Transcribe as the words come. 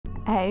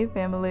Hey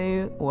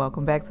family,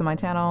 welcome back to my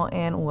channel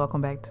and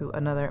welcome back to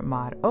another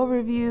mod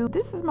overview.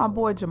 This is my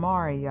boy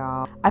Jamari,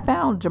 y'all. I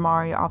found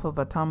Jamari off of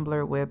a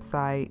Tumblr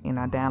website and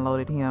I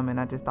downloaded him and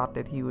I just thought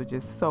that he was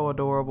just so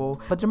adorable.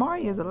 But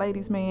Jamari is a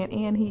ladies man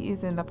and he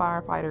is in the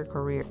firefighter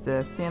career. It's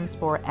the Sims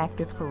 4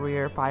 active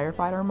career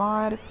firefighter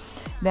mod.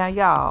 Now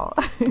y'all,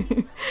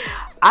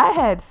 I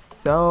had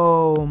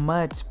so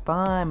much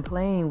fun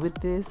playing with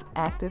this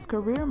active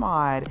career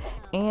mod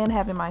and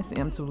having my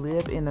sim to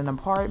live in an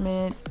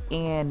apartment.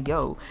 And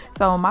yo,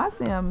 so my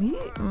sim,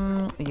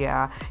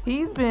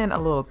 he's been a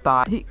little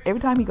thought. Every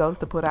time he goes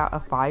to put out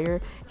a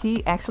fire,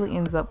 he actually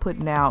ends up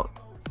putting out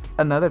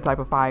another type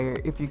of fire,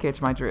 if you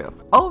catch my drift.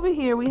 Over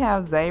here we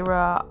have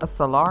Zara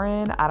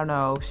Solarin. I don't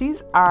know,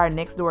 she's our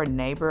next door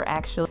neighbor.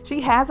 Actually,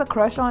 she has a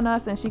crush on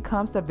us and she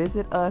comes to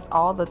visit us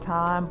all the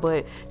time,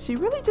 but she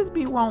really just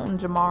be wanting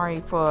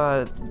Jamari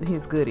for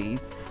his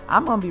goodies.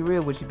 I'm gonna be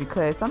real with you,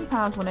 because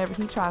sometimes whenever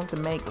he tries to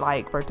make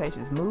like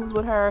flirtatious moves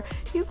with her,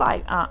 she's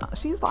like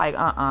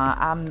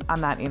I'm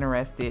not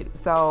interested.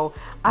 So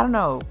I don't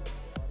know,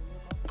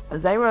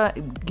 Zara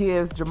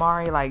gives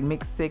Jamari like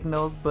mixed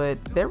signals,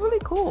 but they're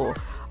really cool.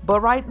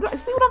 But right, see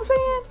what I'm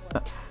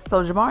saying?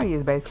 So Jamari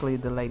is basically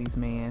the ladies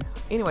man.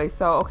 Anyway,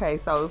 so okay,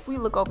 so if we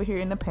look over here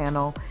in the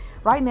panel,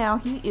 right now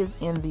he is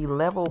in the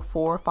level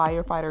 4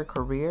 firefighter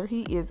career.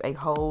 He is a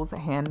hose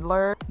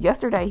handler.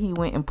 Yesterday he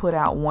went and put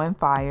out one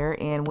fire,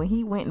 and when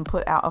he went and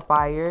put out a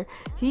fire,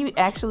 he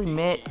actually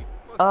met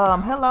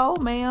hello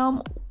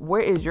ma'am,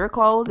 where is your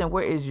clothes and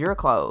where is your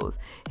clothes?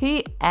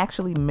 He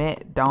actually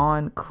met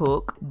Dawn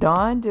Cook.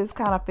 Dawn just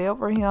kind of fell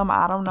for him.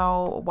 I don't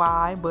know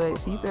why, but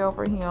she fell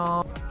for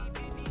him.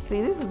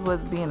 See, this is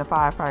what being a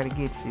firefighter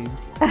gets you.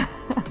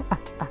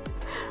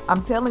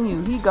 I'm telling you,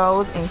 he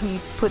goes and he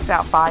puts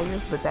out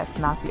fires, but that's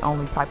not the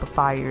only type of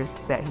fires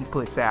that he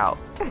puts out.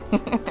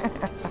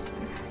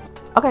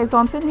 Okay, so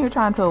I'm sitting here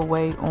trying to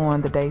wait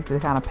on the days to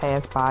kind of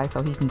pass by so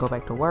he can go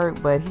back to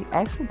work, but he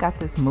actually got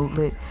this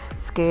moodlet,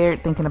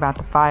 scared, thinking about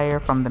the fire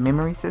from the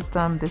memory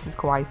system. This is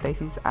Kauai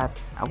Stacy's, I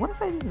want to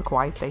say this is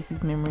Kauai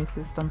Stacy's memory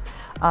system.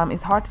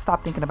 It's hard to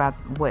stop thinking about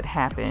what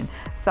happened.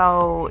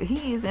 So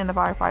he is in the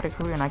firefighter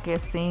career, and I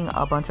guess seeing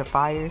a bunch of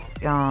fires,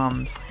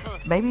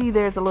 maybe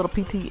there's a little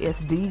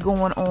PTSD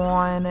going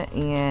on,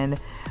 and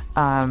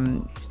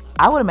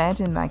I would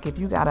imagine, like, if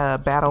you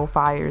gotta battle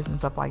fires and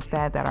stuff like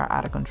that that are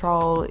out of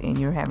control and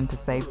you're having to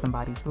save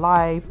somebody's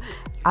life,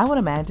 I would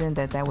imagine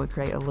that that would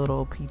create a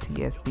little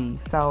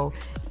PTSD. So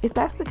if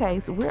that's the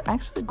case, we're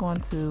actually going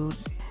to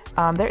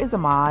there is a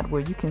mod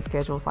where you can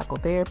schedule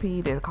psychotherapy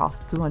that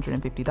costs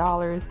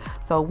 $250.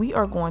 So we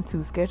are going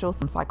to schedule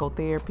some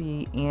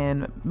psychotherapy,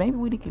 and maybe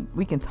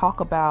we can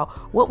talk about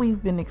what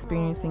we've been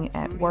experiencing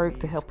at work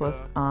to help us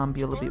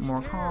be a little bit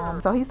more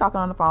calm. So he's talking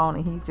on the phone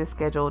and he's just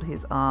scheduled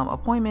his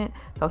appointment.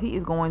 So he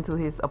is going to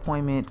his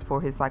appointment for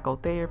his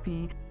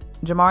psychotherapy.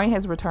 Jamari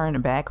has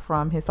returned back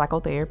from his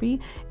psychotherapy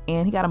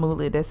and he got a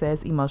moodlet that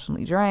says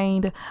emotionally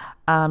drained.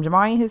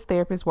 Jamari and his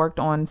therapist worked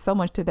on so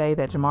much today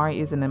that Jamari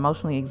is an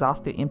emotionally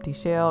exhausted, empty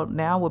shell.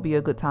 Now would be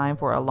a good time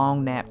for a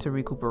long nap to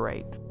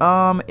recuperate.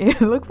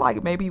 It looks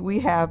like maybe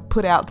we have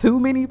put out too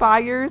many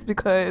fires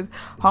because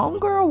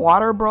homegirl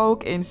water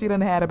broke and she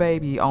done had a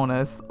baby on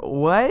us.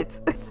 What?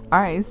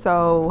 All right,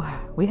 so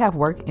we have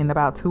work in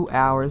about 2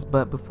 hours,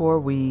 but before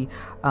we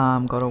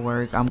go to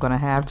work, I'm gonna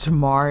have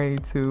Jamari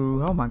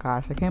to, oh my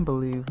gosh, I can't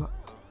believe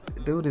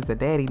dude is a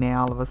daddy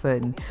now all of a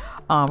sudden.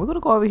 We're gonna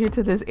go over here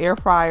to this air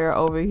fryer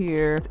over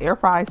here. Let's air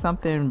fry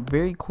something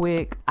very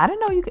quick. I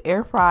didn't know you could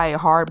air fry a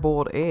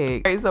hard-boiled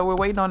egg. Okay, so we're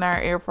waiting on our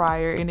air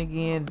fryer, and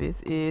again, this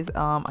is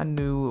a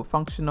new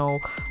functional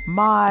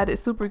mod.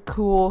 It's super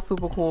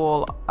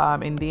cool,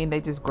 and then they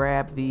just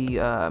grab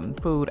the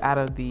food out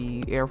of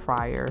the air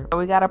fryer. So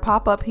we got a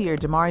pop-up here.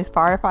 Jamari's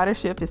firefighter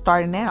shift is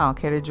starting now.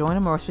 Care to join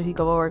him, or should he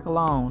go to work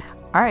alone?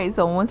 All right,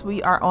 so once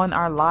we are on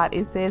our lot,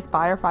 it says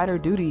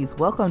firefighter duties.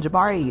 Welcome,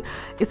 Jamari.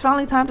 It's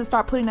finally time to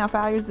start putting out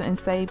fires and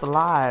save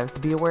lives.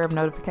 Be aware of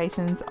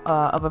notifications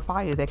of a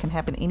fire that can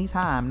happen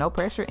anytime. No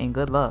pressure and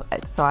good luck.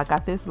 So I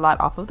got this lot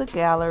off of the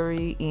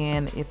gallery,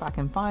 and if I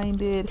can find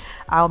it,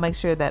 I'll make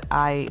sure that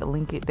I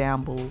link it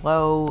down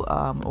below,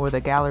 or the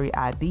gallery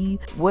ID.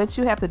 What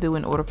you have to do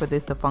in order for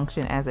this to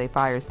function as a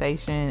fire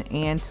station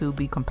and to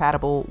be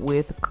compatible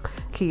with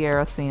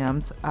Kiera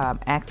Sims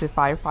active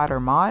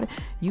firefighter mod,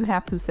 you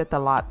have to set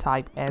the lot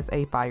type as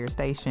a fire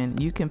station.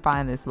 You can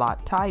find this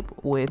lot type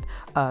with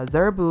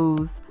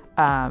Zerbu's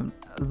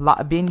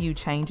venue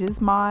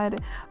changes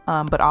mod,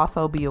 but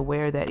also be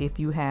aware that if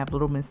you have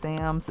Little Miss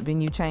Sam's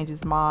venue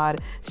changes mod,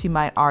 she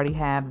might already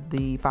have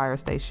the fire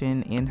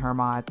station in her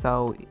mod.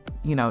 So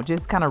you know,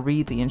 just kind of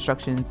read the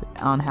instructions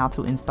on how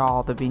to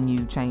install the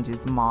venue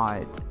changes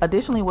mod.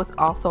 Additionally, what's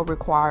also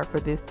required for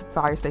this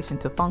fire station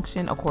to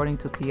function, according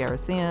to Kiera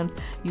Sims,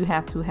 you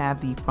have to have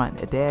the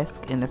front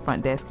desk, and the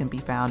front desk can be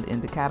found in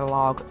the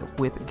catalog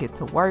with Get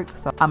to Work.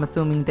 So I'm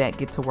assuming that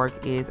Get to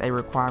Work is a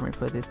requirement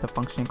for this to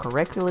function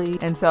correctly.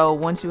 And so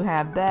once you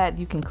have that,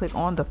 you can click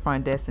on the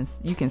front desk and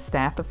you can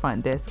staff the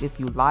front desk if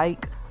you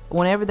like.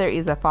 whenever there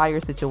is a fire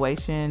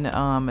situation,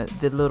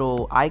 the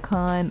little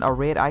icon, a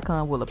red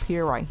icon, will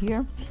appear right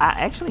here. I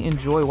actually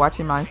enjoy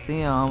watching my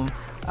sim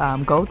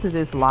go to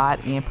this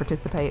lot and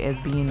participate as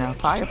being a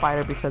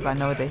firefighter, because I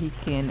know that he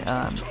can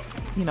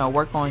you know,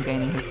 work on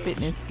gaining his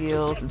fitness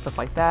skills and stuff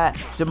like that.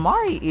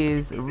 Jamari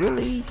is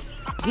really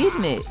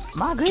getting it.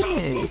 My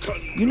goodness.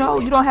 You know,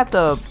 you don't have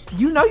to,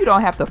 you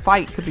don't have to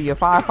fight to be a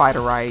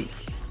firefighter, right?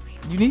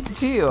 You need to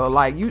chill.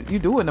 Like, you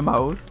doing the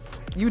most.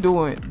 You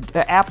doing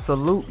the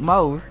absolute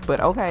most, but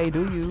okay,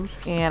 do you?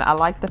 And I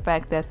like the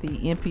fact that the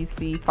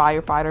NPC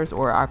firefighters,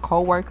 or our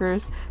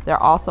co-workers,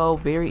 they're also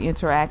very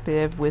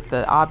interactive with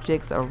the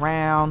objects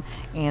around,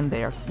 and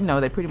they're, you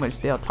know, they pretty much,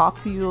 they'll talk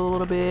to you a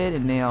little bit,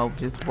 and they'll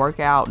just work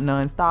out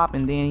non-stop,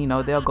 and then, you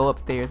know, they'll go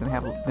upstairs and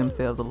have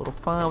themselves a little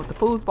fun with the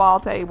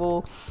foosball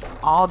table,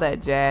 all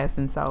that jazz.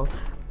 And so,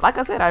 like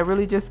I said, I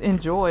really just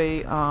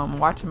enjoy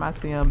watching my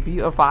sim be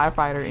a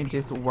firefighter and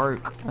just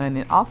work. And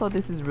then also,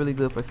 this is really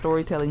good for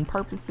storytelling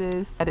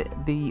purposes.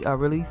 The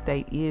release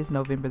date is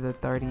November the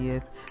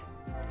 30th.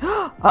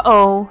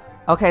 Uh-oh.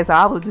 Okay, so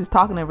I was just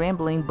talking and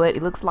rambling, but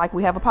it looks like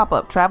we have a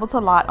pop-up. Travel to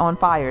lot on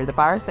fire. The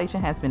fire station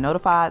has been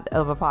notified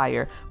of a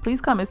fire. Please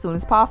come as soon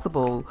as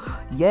possible.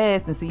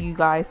 Yes, and see, you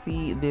guys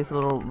see this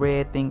little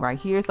red thing right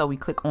here. So we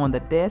click on the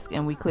desk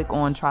and we click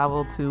on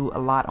travel to a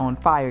lot on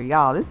fire.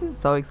 Y'all, this is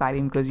so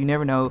exciting because you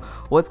never know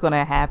what's going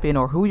to happen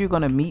or who you're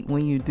going to meet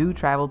when you do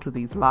travel to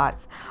these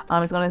lots.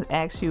 It's going to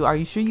ask you, are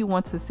you sure you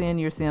want to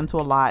send your sim to a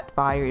lot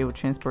fire? It will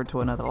transfer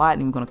to another lot,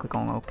 and we're going to click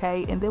on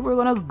OK, and then we're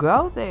going to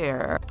go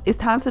there. It's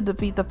time to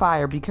defeat the fire.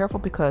 Be careful,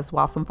 because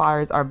while some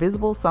fires are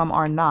visible, some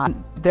are not.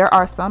 There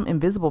are some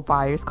invisible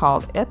fires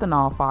called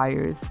ethanol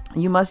fires.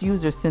 You must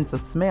use your sense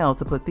of smell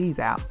to put these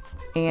out.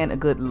 And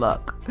good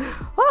luck.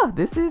 Oh,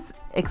 this is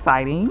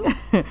exciting.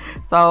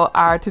 So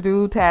our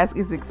to-do task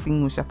is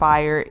extinguish a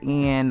fire,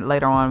 and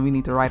later on we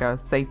need to write a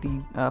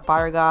safety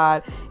fire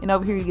guide. And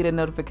over here you get a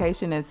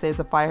notification that says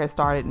a fire has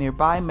started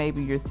nearby.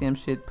 Maybe your sim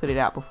should put it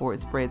out before it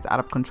spreads out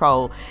of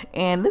control.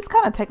 And let's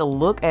kind of take a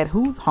look at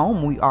whose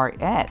home we are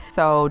at.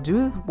 So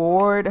Judith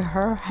Ward,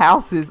 her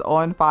house is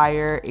on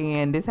fire,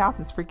 and this house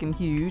is freaking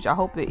huge. I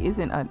hope it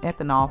isn't an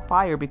ethanol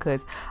fire,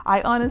 because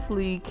I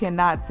honestly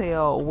cannot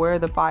tell where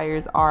the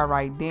fires are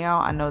right now.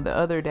 I know the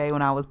other day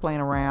when I was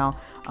playing around,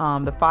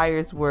 the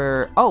fires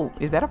were, oh,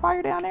 is that a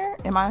fire down there?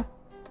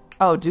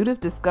 Oh, Judith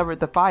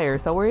discovered the fire.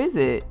 So where is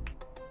it?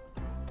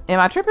 Am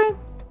I tripping?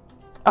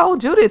 Oh,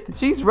 Judith,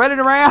 she's running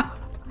around.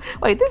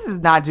 Wait, this is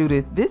not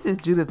Judith. This is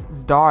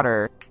Judith's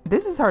daughter.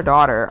 This is her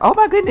daughter. Oh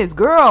my goodness,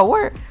 girl,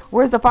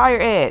 where's the fire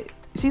at?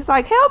 She's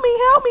like, help me,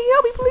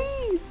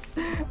 please.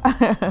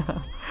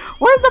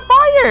 Where's the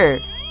fire?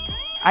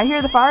 I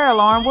hear the fire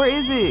alarm. Where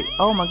is it?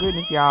 Oh my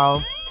goodness,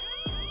 y'all.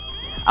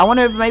 I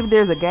wonder if maybe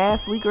there's a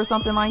gas leak or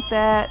something like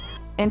that.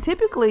 And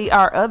typically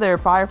our other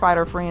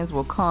firefighter friends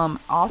will come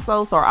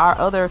also. So our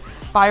other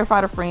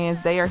firefighter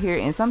friends, they are here,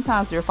 and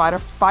sometimes your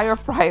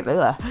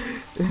firefighter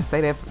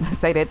say that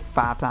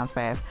 5 times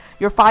fast.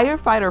 Your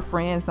firefighter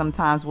friends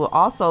sometimes will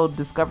also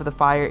discover the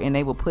fire, and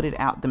they will put it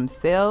out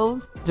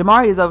themselves.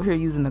 Jamari is over here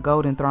using the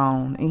golden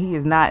throne, and he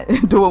is not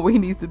doing what he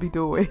needs to be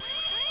doing.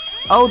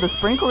 Oh, the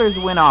sprinklers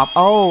went off.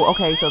 Oh,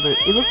 okay, so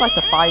it looks like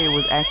the fire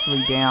was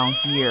actually down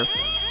here.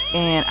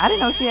 And I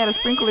didn't know she had a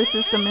sprinkler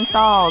system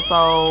installed,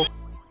 so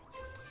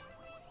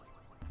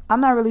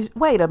I'm not really,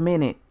 wait a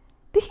minute.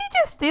 Did he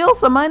just steal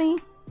some money?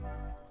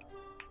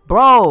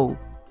 Bro,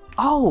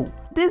 oh,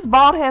 this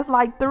vault has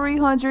like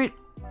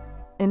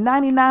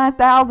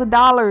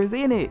 $399,000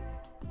 in it.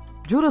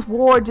 Judith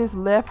Ward just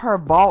left her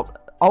vault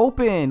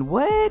open.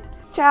 What?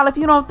 Child, if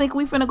you don't think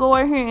we finna go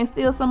in here and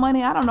steal some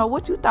money, I don't know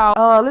what you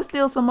thought. Let's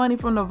steal some money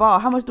from the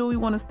vault. How much do we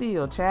want to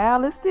steal,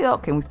 child?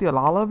 Can we steal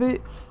all of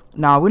it?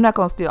 No, we're not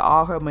gonna steal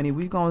all her money.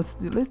 let's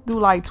do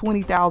like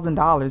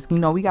 $20,000. You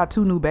know, we got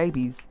 2 new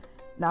babies.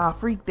 Nah,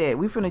 freak that.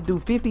 We finna do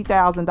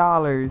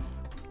 $50,000.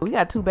 We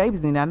got 2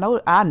 babies, and I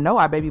know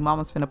our baby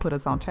mama's finna put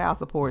us on child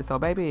support. So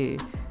baby,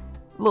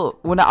 look,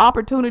 when the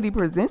opportunity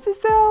presents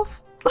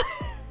itself,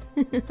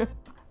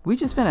 we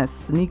just finna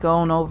sneak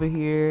on over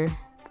here,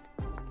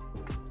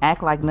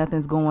 act like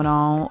nothing's going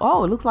on.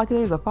 Oh, it looks like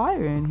there's a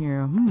fire in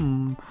here.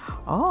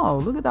 Oh,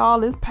 look at all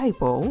this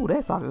paper. Oh,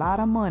 that's a lot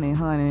of money,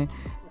 honey.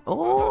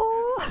 Oh.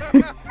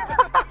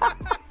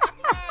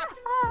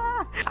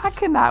 I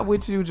cannot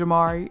with you,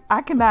 Jamari.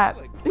 I cannot.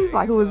 He's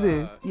like, who is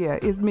this? Yeah,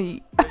 it's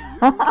me.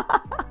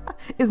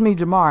 It's me,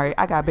 Jamari.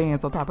 I got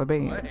bands on top of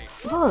bands.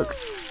 Look.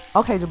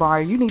 Okay,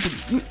 Jamari, you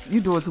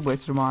doing too much,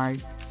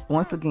 Jamari.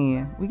 Once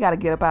again, we gotta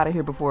get up out of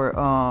here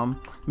before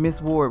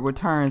Miss Ward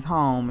returns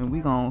home, and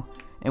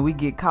we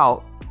get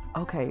caught.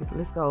 Okay,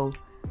 let's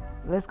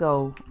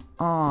go.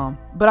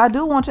 But I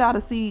do want y'all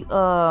to see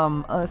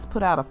us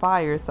put out a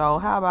fire. So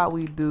how about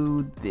we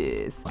do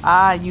this?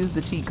 I used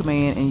the cheat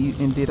command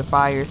and did a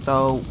fire.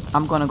 So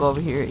I'm gonna go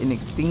over here and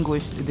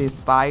extinguish this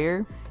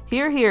fire.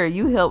 Here,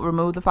 you help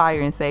remove the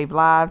fire and save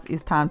lives.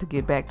 It's time to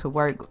get back to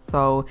work.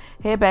 So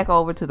head back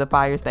over to the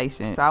fire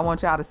station. So I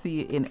want y'all to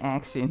see it in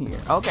action here.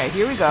 Okay,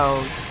 here we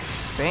go.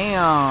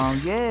 Bam,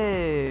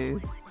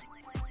 yes.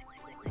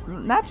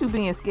 Not you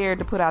being scared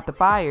to put out the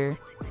fire.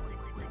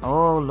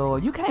 Oh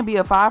Lord, you can't be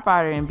a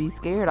firefighter and be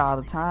scared all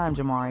the time,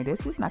 Jamari.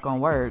 That's just not gonna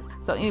work.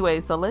 So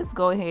anyway, so let's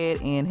go ahead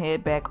and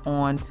head back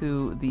on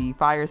to the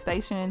fire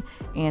station.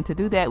 And to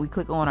do that, we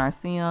click on our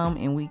sim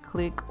and we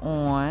click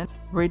on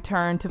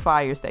return to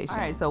fire station. All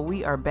right, so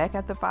we are back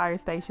at the fire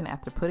station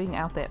after putting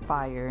out that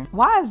fire.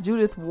 Why is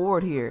Judith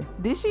Ward here?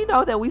 Did she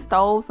know that we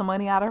stole some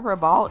money out of her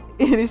vault?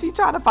 And is she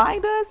trying to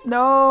find us?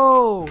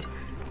 No.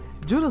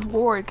 Judith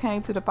Ward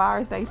came to the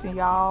fire station,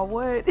 y'all.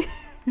 What?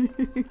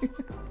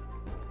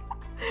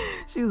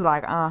 She's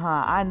like,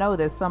 I know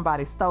that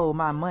somebody stole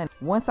my money.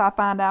 Once I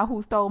find out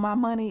who stole my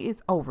money,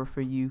 it's over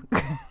for you.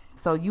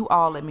 So you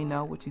all let me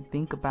know what you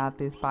think about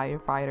this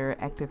firefighter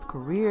active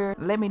career.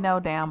 Let me know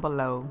down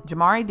below.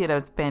 Jamari did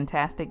a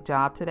fantastic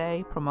job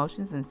today.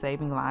 Promotions and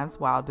saving lives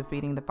while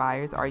defeating the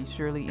fires are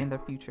surely in the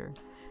future.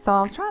 So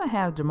I was trying to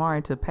have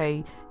Jamari to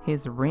pay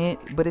his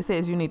rent, but it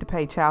says you need to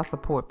pay child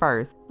support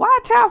first. Why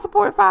child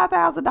support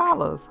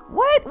 $5,000?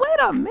 What? Wait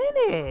a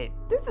minute.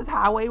 This is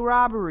highway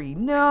robbery.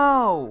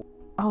 No.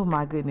 Oh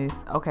my goodness.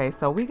 Okay,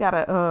 so we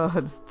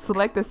gotta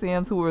select the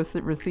Sims who will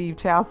receive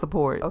child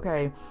support.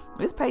 Okay,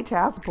 let's pay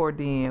child support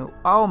then.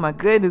 Oh my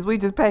goodness, we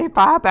just paid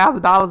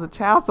 $5,000 of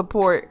child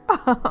support.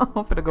 I'm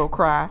gonna go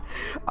cry.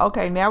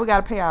 Okay, now we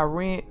gotta pay our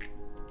rent.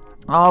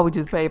 Oh, we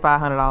just paid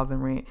 $500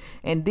 in rent.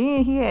 And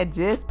then he had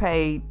just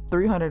paid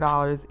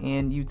 $300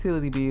 in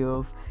utility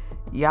bills.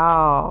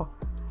 Y'all.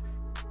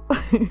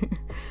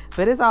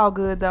 But it's all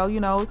good though,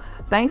 you know,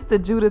 thanks to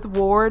Judith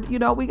Ward, you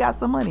know, we got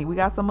some money.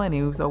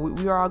 So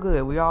we are all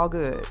good. We all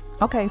good.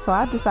 Okay, so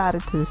I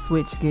decided to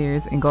switch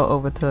gears and go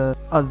over to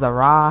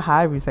Zara,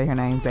 however you say her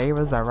name,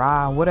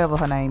 Zara, whatever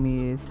her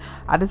name is.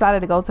 I decided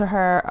to go to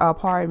her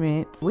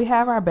apartment. We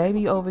have our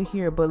baby over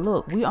here, but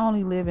look, we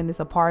only live in this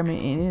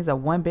apartment and it is a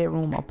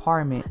 1-bedroom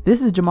apartment.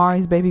 This is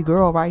Jamari's baby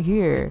girl right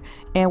here.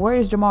 And where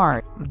is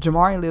Jamari?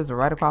 Jamari lives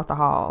right across the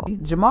hall.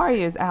 Jamari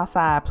is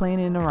outside playing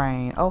in the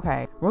rain.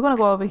 Okay, we're gonna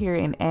go over here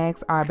and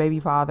ask our baby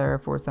father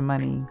for some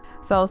money.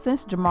 So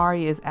since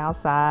Jamari is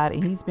outside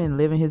and he's been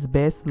living his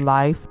best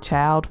life,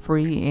 child free,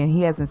 and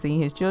he hasn't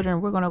seen his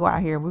children, we're gonna go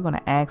out here and we're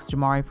gonna ask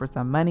Jamari for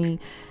some money.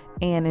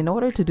 And in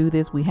order to do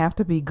this, we have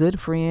to be good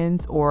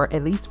friends, or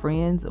at least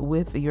friends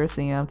with your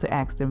sim, to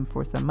ask them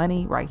for some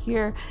money right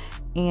here.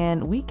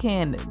 And we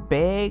can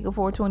beg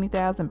for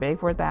 20,000, beg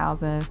for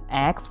 1,000,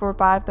 ask for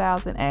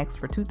 5,000, ask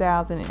for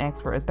 2,000, and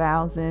ask for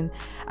 1,000.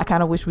 I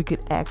kind of wish we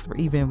could ask for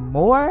even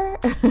more,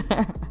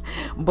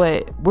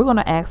 but we're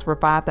gonna ask for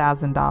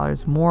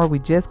 $5,000 more. We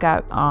just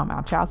got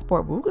our child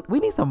support.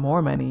 We need some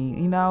more money,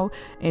 you know.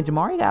 And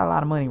Jamari got a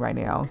lot of money right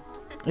now,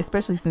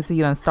 especially since he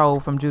done stole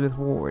from Judith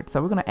Ward.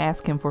 So we're gonna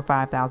ask him for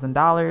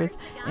 $5,000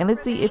 and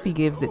let's see if he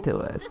gives it to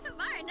us.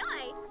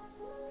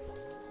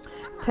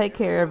 Take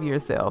care of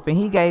yourself. And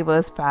he gave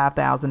us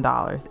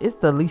 $5,000. It's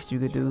the least you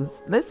could do.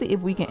 Let's see if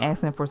we can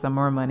ask him for some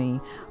more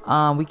money.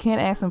 We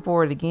can't ask him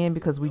for it again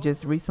because we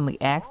just recently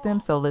asked him.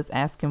 So let's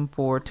ask him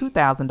for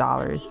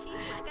 $2,000.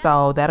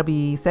 So that'll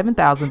be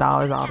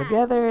 $7,000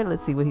 altogether.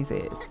 Let's see what he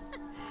says.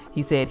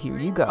 He said, here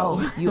you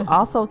go. You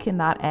also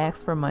cannot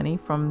ask for money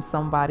from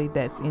somebody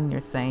that's in your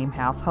same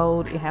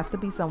household. It has to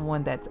be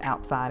someone that's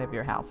outside of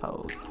your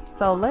household.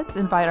 So let's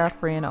invite our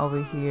friend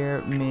over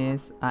here,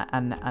 Miss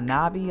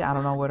Anavi. I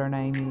don't know what her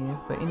name is,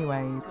 but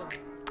anyways,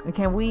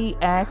 can we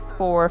ask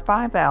for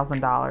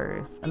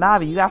 $5,000?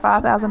 Anavi, you got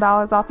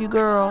 $5,000 off you,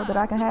 girl, that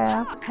I can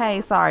have?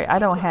 Hey, sorry, I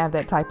don't have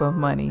that type of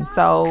money.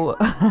 So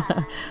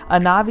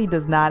Anavi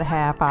does not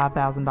have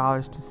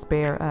 $5,000 to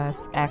spare us.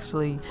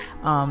 Actually,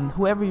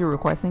 whoever you're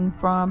requesting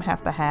from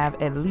has to have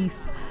at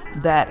least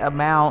that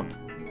amount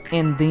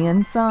and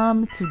then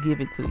some to give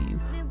it to you.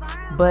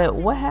 But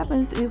what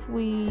happens if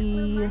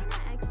we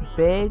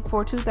beg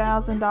for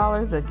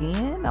 $2,000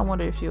 again? I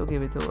wonder if she'll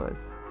give it to us.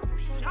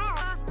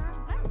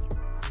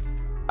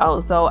 Oh,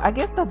 so I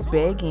guess the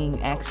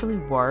begging actually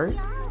works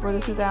for the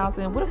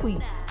 $2,000. What if we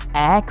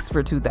ask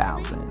for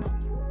 $2,000?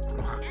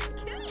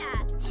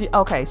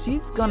 Okay,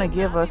 she's gonna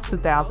give us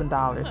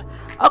 $2,000.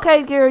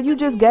 Okay, girl, you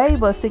just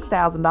gave us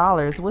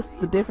 $6,000. What's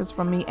the difference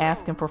from me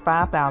asking for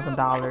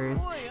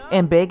 $5,000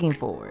 and begging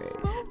for it?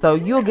 So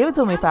you'll give it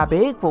to me if I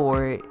beg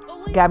for it.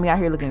 Got me out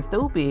here looking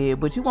stupid,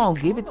 but you won't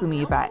give it to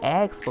me if I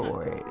ask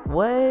for it.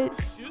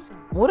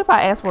 What if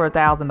I ask for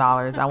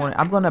 $1,000?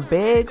 I'm gonna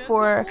beg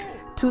for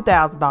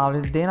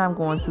 $2,000, then I'm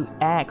going to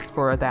ask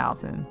for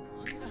 $1,000.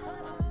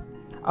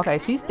 Okay,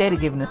 she's steady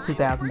giving us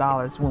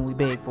 $2,000 when we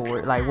beg for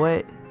it. Like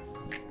what?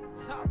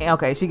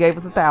 Okay, she gave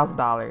us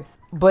 $1,000.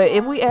 But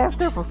if we ask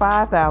her for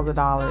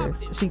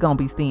 $5,000, she gonna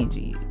be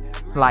stingy.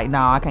 Like,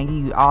 no, I can't give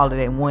you all of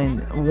that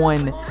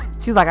one.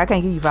 She's like, I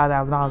can't give you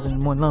 $5,000 in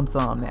one lump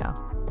sum now.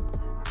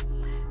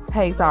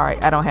 Hey,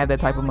 sorry, I don't have that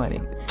type of money.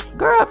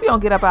 Girl, if you don't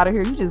get up out of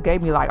here, you just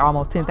gave me like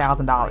almost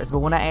 $10,000. But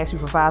when I asked you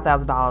for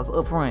 $5,000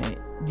 up front,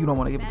 you don't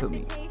want to give it to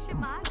me.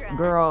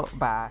 Girl,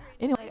 bye.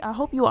 Anyway, I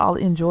hope you all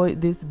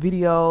enjoyed this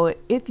video.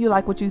 If you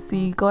like what you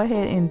see, go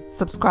ahead and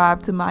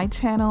subscribe to my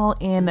channel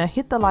and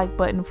hit the like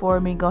button for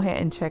me. Go ahead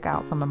and check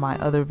out some of my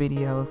other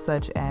videos,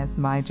 such as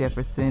my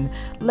Jefferson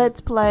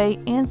Let's Play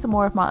and some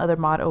more of my other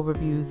mod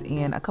overviews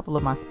and a couple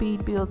of my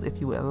speed builds if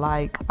you would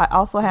like. I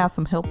also have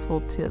some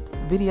helpful tips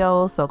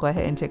videos, so go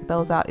ahead and check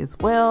those out as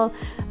well.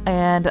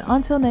 And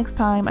until next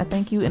time, I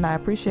thank you and I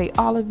appreciate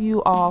all of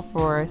you all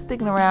for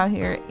sticking around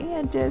here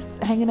and just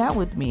hanging out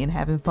with me and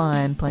having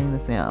fun playing The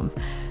Sims.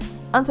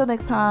 Until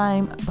next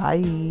time,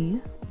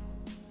 bye.